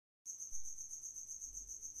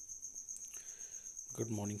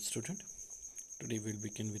Good morning, student. Today we'll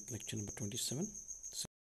begin with lecture number 27,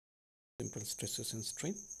 simple stresses and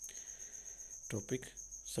strain. Topic: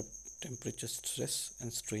 temperature, stress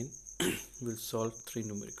and strain. We'll solve three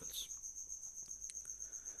numericals.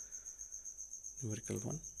 Numerical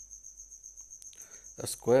 1: a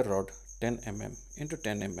square rod 10 mm into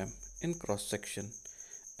 10 mm in cross section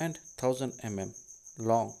and 1000 mm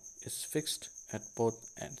long is fixed at both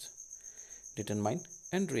ends. Determine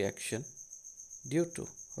end reaction due to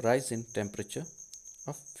rise in temperature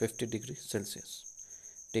of 50 degrees Celsius.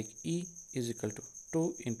 Take E is equal to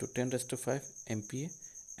 2 into 10 raised to 5 MPa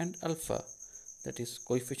and alpha, that is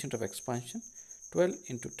coefficient of expansion, 12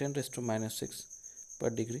 into 10 raised to minus 6 per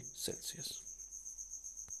degree Celsius.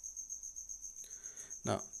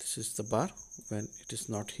 Now this is the bar when it is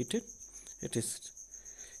not heated. It is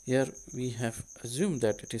here we have assumed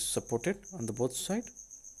that it is supported on the both side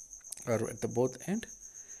or at the both end.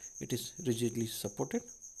 It is rigidly supported,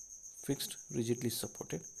 fixed rigidly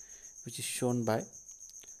supported, which is shown by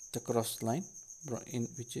the cross line in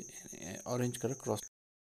which orange color cross.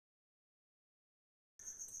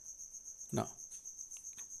 Now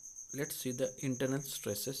let's see the internal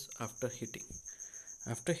stresses after heating.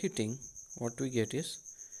 After heating, what we get is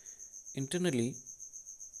internally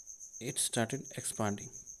it started expanding,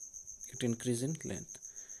 it increased in length.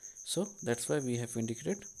 So that's why we have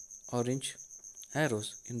indicated orange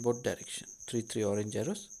arrows in both direction, three orange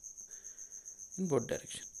arrows in both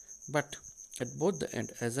direction. But at both the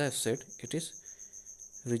end, as I have said, it is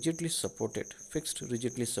rigidly supported, fixed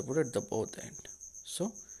rigidly supported at the both end.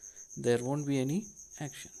 So there won't be any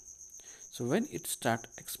action. So when it start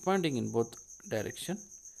expanding in both direction,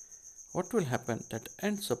 what will happen, that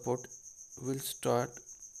end support will start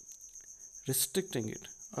restricting it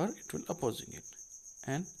or it will opposing it,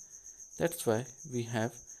 and that's why we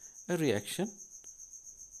have a reaction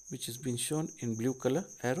which has been shown in blue color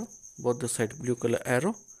arrow, both the side blue color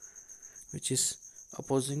arrow, which is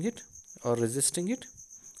opposing it or resisting it,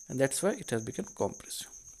 and that's why it has become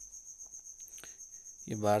compressive.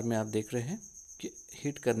 ये बार में आप देख रहे हैं कि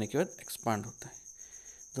heat करने के बाद एक्सपांड होता है.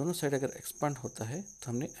 दोनों साइड अगर एक्सपांड होता है तो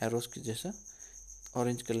हमने एरोस के जैसा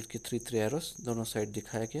ऑरेंज कलर के थ्री एरोस दोनों साइड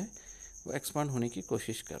दिखाया गया है, वो एक्सपांड होने की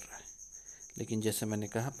कोशिश कर रहा है. लेकिन जैसे मैंने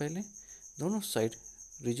कहा पहले, दोनों साइड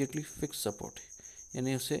रिजिडली फिक्स सपोर्ट है,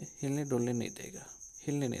 यानी उसे हिलने नहीं देगा.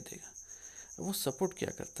 वो सपोर्ट क्या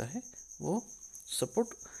करता है, वो सपोर्ट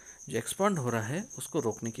जो एक्सपांड हो रहा है उसको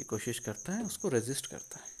रोकने की कोशिश करता है, उसको रेजिस्ट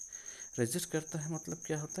करता है. रेजिस्ट करता है मतलब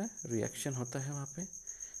क्या होता है, रिएक्शन होता है वहाँ पे.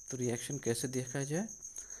 तो रिएक्शन कैसे देखा जाए,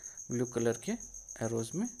 ब्लू कलर के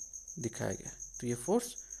एरोज में दिखाया गया. तो ये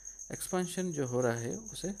फोर्स एक्सपांशन जो हो रहा है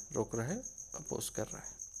उसे रोक रहा है, अपोज कर रहा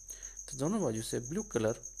है. तो दोनों बाजू से ब्लू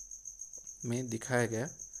कलर में दिखाया गया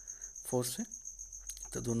फोर्स है.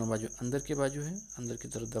 तो दोनों बाजू अंदर के बाजू है, अंदर की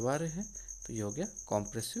तरफ दबा रहे हैं, तो ये हो गया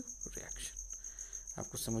कॉम्प्रेसिव रिएक्शन.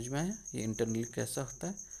 आपको समझ में आया ये इंटरनली कैसा होता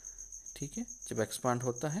है. ठीक है, जब एक्सपांड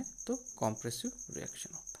होता है तो कॉम्प्रेसिव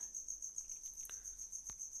रिएक्शन होता है.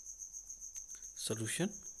 Solution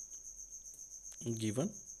given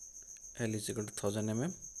L is equal to 1000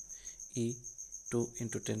 mm, E 2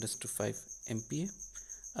 into 10 raised to 5 MPa,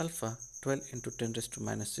 alpha 12 into 10 raised to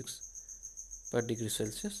minus 6 per degree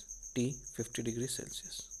Celsius, T 50 degrees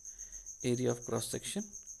Celsius. Area of cross section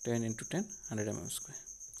 10 into 10 100 mm square.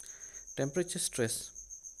 Temperature stress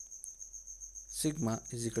sigma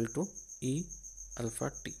is equal to E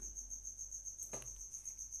alpha T.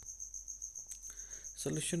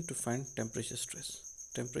 Solution to find temperature stress.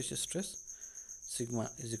 Temperature stress sigma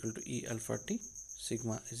is equal to E alpha T.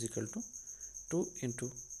 Sigma is equal to 2 into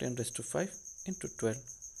 10 raised to 5 into 12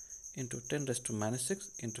 into 10 raised to minus 6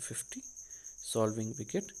 into 50. Solving we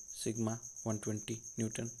get sigma 120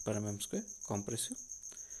 Newton per mm square compressive.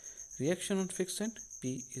 Reaction on fixed end,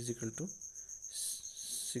 P is equal to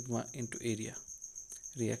sigma into area.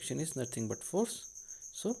 Reaction is nothing but force,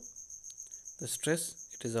 so the stress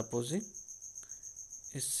it is opposing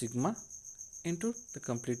is sigma into the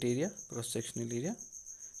complete area, cross sectional area.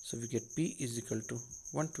 So we get P is equal to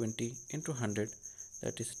 120 into 100,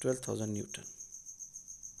 that is 12,000 Newton.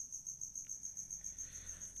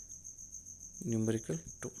 Numerical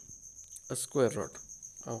 2. A square rod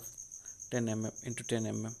of 10 mm into 10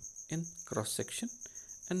 mm in cross section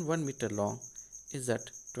and 1 meter long is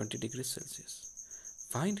at 20 degrees Celsius.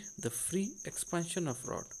 Find the free expansion of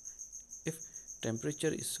rod if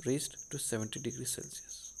temperature is raised to 70 degrees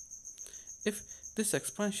Celsius. If this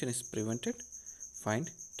expansion is prevented, find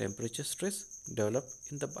temperature stress developed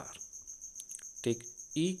in the bar. Take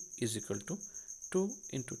E is equal to 2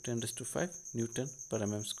 into 10 raised to 5 Newton per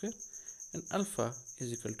mm square and alpha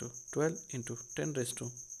is equal to 12 into 10 raised to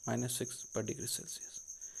 -6 पर degree Celsius.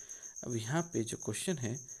 अब यहाँ पे जो question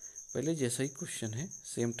है पहले जैसा ही question है,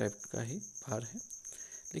 same type का ही भार है,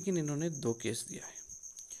 लेकिन इन्होंने दो केस दिया है।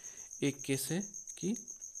 एक केस है कि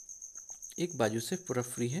एक बाजू से पूरा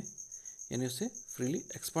फ्री है, यानी उसे फ्रीली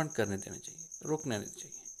एक्सपांड करने देना चाहिए, रोकना नहीं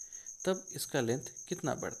चाहिए, तब इसका लेंथ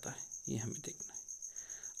कितना बढ़ता है ये हमें देखना है।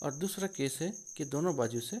 और दूसरा केस है कि दोनों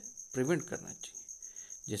बाजू से प्रिवेंट करना चाहिए,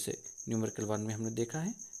 जैसे न्यूमेरिकल 1 में हमने देखा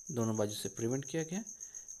है दोनों बाजू से प्रिवेंट किया गया,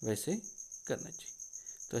 वैसे ही करना चाहिए।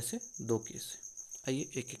 तो ऐसे दो केस है।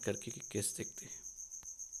 आइए एक एक करके केस देखते हैं।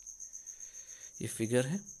 ये फिगर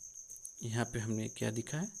है, यहाँ पे हमने क्या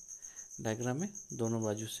दिखा है डायग्राम में, दोनों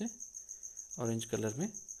बाजू से ऑरेंज कलर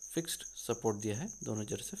में फिक्स्ड सपोर्ट दिया है, दोनों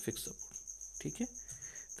जगह से फिक्स सपोर्ट। ठीक है,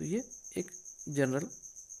 तो ये एक जनरल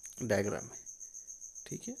डायग्राम है।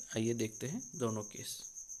 ठीक है, आइए देखते हैं दोनों case.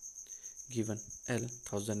 Given L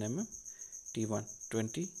 1000 mm, T1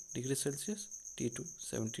 20 degree Celsius, T2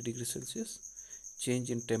 70 degree Celsius,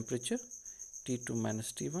 change in temperature T2 -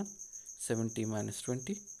 T1 70 -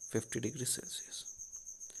 20 50 degree Celsius.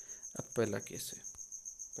 अब पहला केस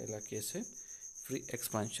है फ्री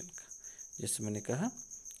एक्सपांशन का। जैसे मैंने कहा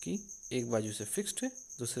कि एक बाजू से फिक्स्ड है,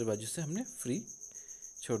 दूसरे बाजू से हमने फ्री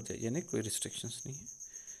छोड़ दिया, यानी कोई रिस्ट्रिक्शंस नहीं है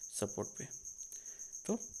सपोर्ट पे।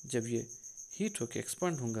 तो जब ये हीट होके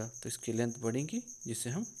एक्सपांड होगा तो इसकी लेंथ बढ़ेगी, जिसे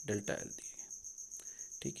हम डेल्टा एल दिए।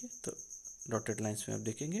 ठीक है, तो डॉटेड लाइंस में आप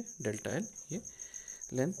देखेंगे डेल्टा एल, ये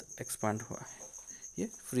लेंथ एक्सपांड हुआ है ये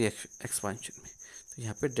फ्री एक्सपांशन में। तो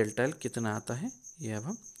यहाँ पे डेल्टा एल कितना आता है ये अब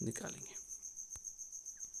हम निकालेंगे।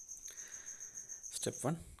 Step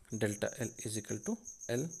 1, delta L is equal to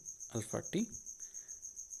L alpha T.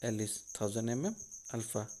 L is 1000 mm,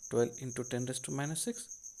 alpha 12 into 10⁻⁻⁶,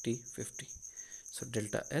 T 50। So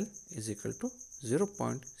delta L is equal to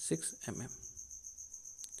 0.6 mm।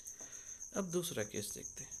 अब दूसरा केस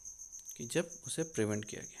देखते हैं कि जब उसे प्रिवेंट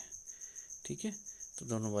किया गया है। ठीक है, तो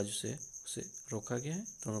दोनों बाजू से उसे रोका गया है,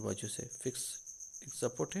 दोनों बाजू से फिक्स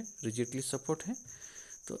सपोर्ट है, रिजिडली सपोर्ट है।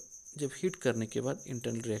 तो जब हीट करने के बाद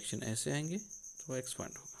इंटरनल रिएक्शन ऐसे आएंगे तो वह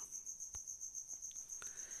एक्सपांड होगा।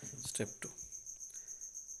 Step 2,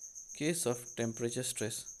 case of temperature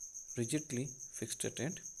stress rigidly fixed at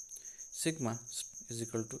and, sigma is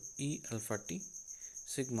equal to E alpha T,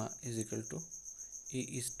 sigma is equal to E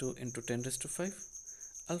is 2 into 10⁵,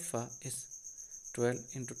 alpha is 12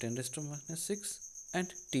 into 10⁻⁶,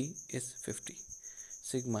 and T is 50.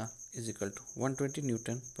 Sigma is equal to 120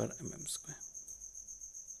 Newton per mm square.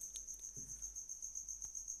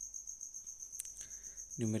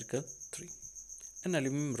 Numerical 3. An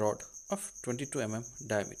aluminum rod of 22 mm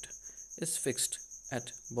diameter is fixed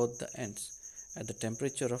at both the ends at the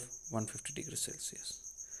temperature of 150 degrees Celsius.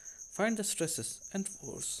 Find the stresses and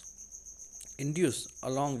force induced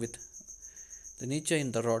along with the nature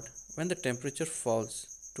in the rod when the temperature falls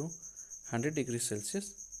to 100 degrees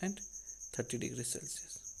Celsius and 30 degrees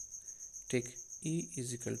Celsius. Take E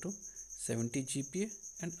is equal to 70 GPa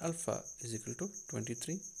and alpha is equal to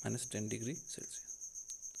 23 - 10 degree Celsius.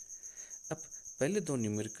 अब पहले दो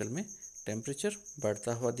numerical में temperature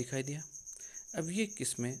बढ़ता हुआ दिखाई दिया। अब ये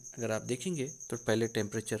किस में अगर आप देखेंगे तो पहले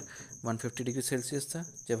टेम्परेचर 150 डिग्री सेल्सियस था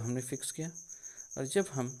जब हमने फिक्स किया, और जब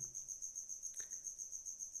हम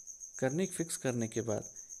फिक्स करने के बाद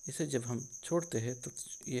इसे जब हम छोड़ते हैं तो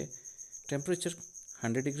ये टेम्परेचर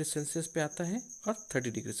 100 डिग्री सेल्सियस पे आता है और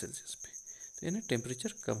 30 डिग्री सेल्सियस पे, तो यानी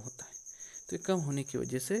टेम्परेचर कम होता है। तो ये कम होने की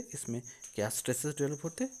वजह से इसमें क्या स्ट्रेसेस डेवलप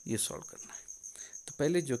होते हैं ये सॉल्व करना है। तो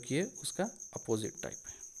पहले जो किए उसका अपोजिट टाइप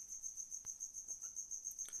है।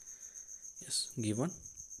 Yes, given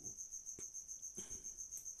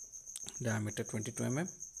diameter 22 mm,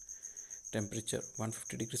 temperature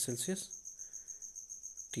 150 degree Celsius,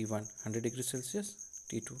 T1 100 degree Celsius,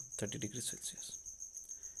 T2 30 degree Celsius.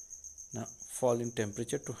 Now fall in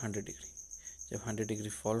temperature to 100 degree. जब 100 डिग्री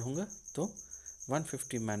फॉल होगा तो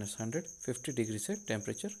 150 - 100 50 डिग्री से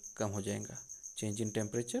टेम्परेचर कम हो जाएगा, चेंज इन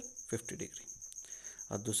टेम्परेचर 50 डिग्री।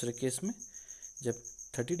 और दूसरे केस में जब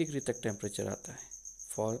 30 डिग्री तक टेम्परेचर आता है,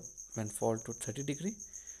 fall to 30 degree,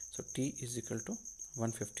 so T is equal to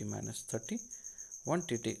 150 - 30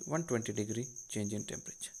 120 degree change in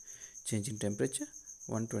temperature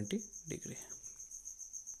 120 degree है।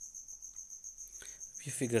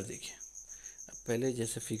 ये फिगर देखिए, अब पहले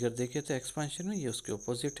जैसे फिगर देखे थे एक्सपांशन में, ये उसके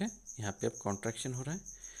ऑपोजिट है। यहाँ पे अब कॉन्ट्रैक्शन हो रहा है,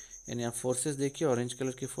 यानी आप फोर्सेस देखिए, ऑरेंज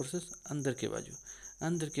कलर की फोर्सेस अंदर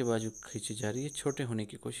के बाजू खींची जा रही है, छोटे होने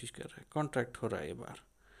की कोशिश कर रहा है, कॉन्ट्रैक्ट हो रहा है ये बार,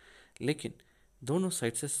 लेकिन दोनों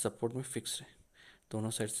साइड से सपोर्ट में फिक्स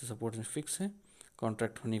है,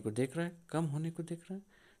 कॉन्ट्रैक्ट होने को देख रहा है, कम होने को देख रहा है।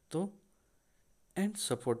 तो एंड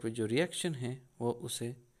सपोर्ट पे जो रिएक्शन है वो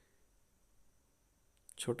उसे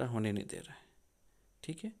छोटा होने नहीं दे रहा है,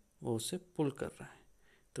 ठीक है, वो उसे पुल कर रहा है।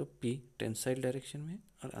 तो P टेंसाइल डायरेक्शन में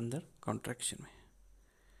और अंदर कॉन्ट्रैक्शन में है।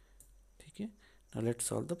 ठीक है, now let's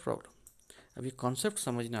solve the problem. अब ये कॉन्सेप्ट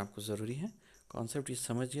समझना आपको ज़रूरी है। कॉन्सेप्ट ये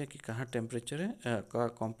समझ गया कि कहाँ टेम्परेचर है, कहाँ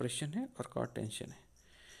कॉम्प्रेशन है और कहाँ टेंशन है।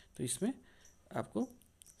 तो इसमें आपको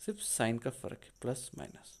सिर्फ साइन का फ़र्क है, प्लस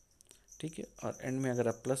माइनस। ठीक है, और एंड में अगर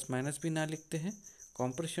आप प्लस माइनस भी ना लिखते हैं,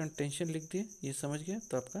 कॉम्प्रेशन टेंशन लिख दिए, ये समझ गया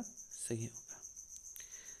तो आपका सही होगा।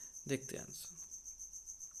 देखते हैं answer.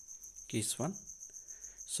 Case 1,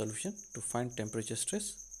 solution to find temperature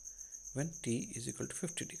stress when T is equal to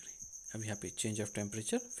 50 degree. अब यहाँ पे चेंज ऑफ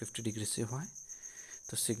टेम्परेचर 50 डिग्री से हुआ है,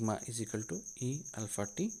 तो sigma is equal to E alpha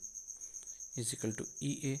T is equal to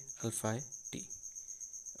EA alpha T।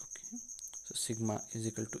 Okay, तो sigma is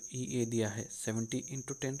equal to EA दिया है 70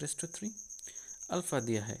 इंटू 10⁻3, अल्फा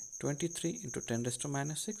दिया है 23 इंटू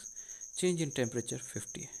 10⁻⁻6, चेंज इन टेम्परेचर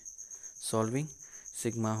 50 है। सॉल्विंग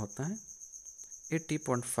सिग्मा होता है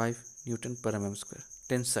 80.5 न्यूटन पर mm स्क्वायर।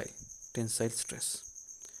 Tensile stress.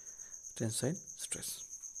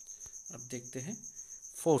 अब देखते हैं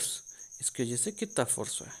फोर्स, इसकी वजह से कितना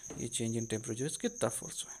फोर्स हुआ है, ये चेंज इन टेम्परेचर से कितना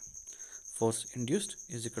फोर्स हुआ है। Force induced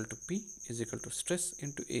is equal to P is equal to stress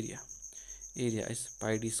into area is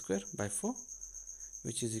pi d square by 4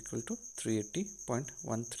 which is equal to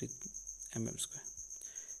 380.13 mm square.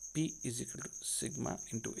 P is equal to sigma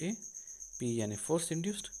into A. P यानी force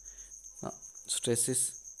induced. Now stress is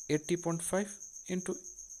 80.5 into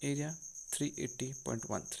area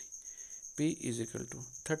 380.13. P is equal to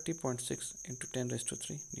 30.6 into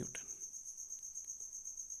 10⁻³ Newton.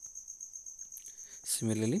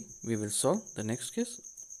 Similarly, we will solve the next case.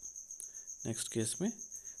 Next case में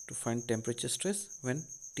to find temperature stress when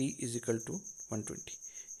T is equal to 120,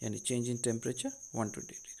 यानी change in temperature 120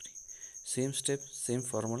 degree. Same step, same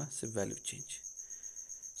formula, सिर्फ value change.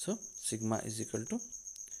 So sigma is equal to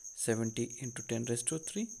 70 into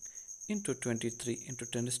 10⁻³ into 23 into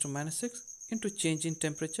 10⁻⁻6 into change in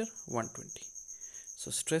temperature 120।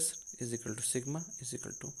 So stress is equal to sigma is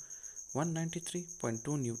equal to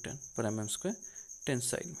 193.2 Newton पर mm square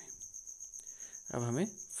tensile में। अब हमें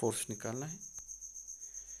force निकालना है।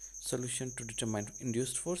 Solution to determine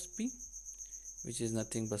induced force P, which is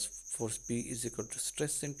nothing but force P is equal to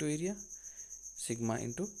stress into area, sigma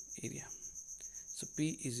into area. So P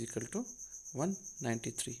is equal to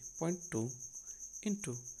 193.2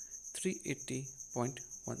 into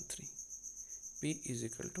 380.13. P is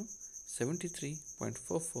equal to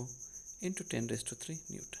 73.44 into 10⁻³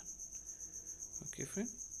 Newton. Okay, friend,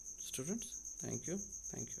 students, thank you.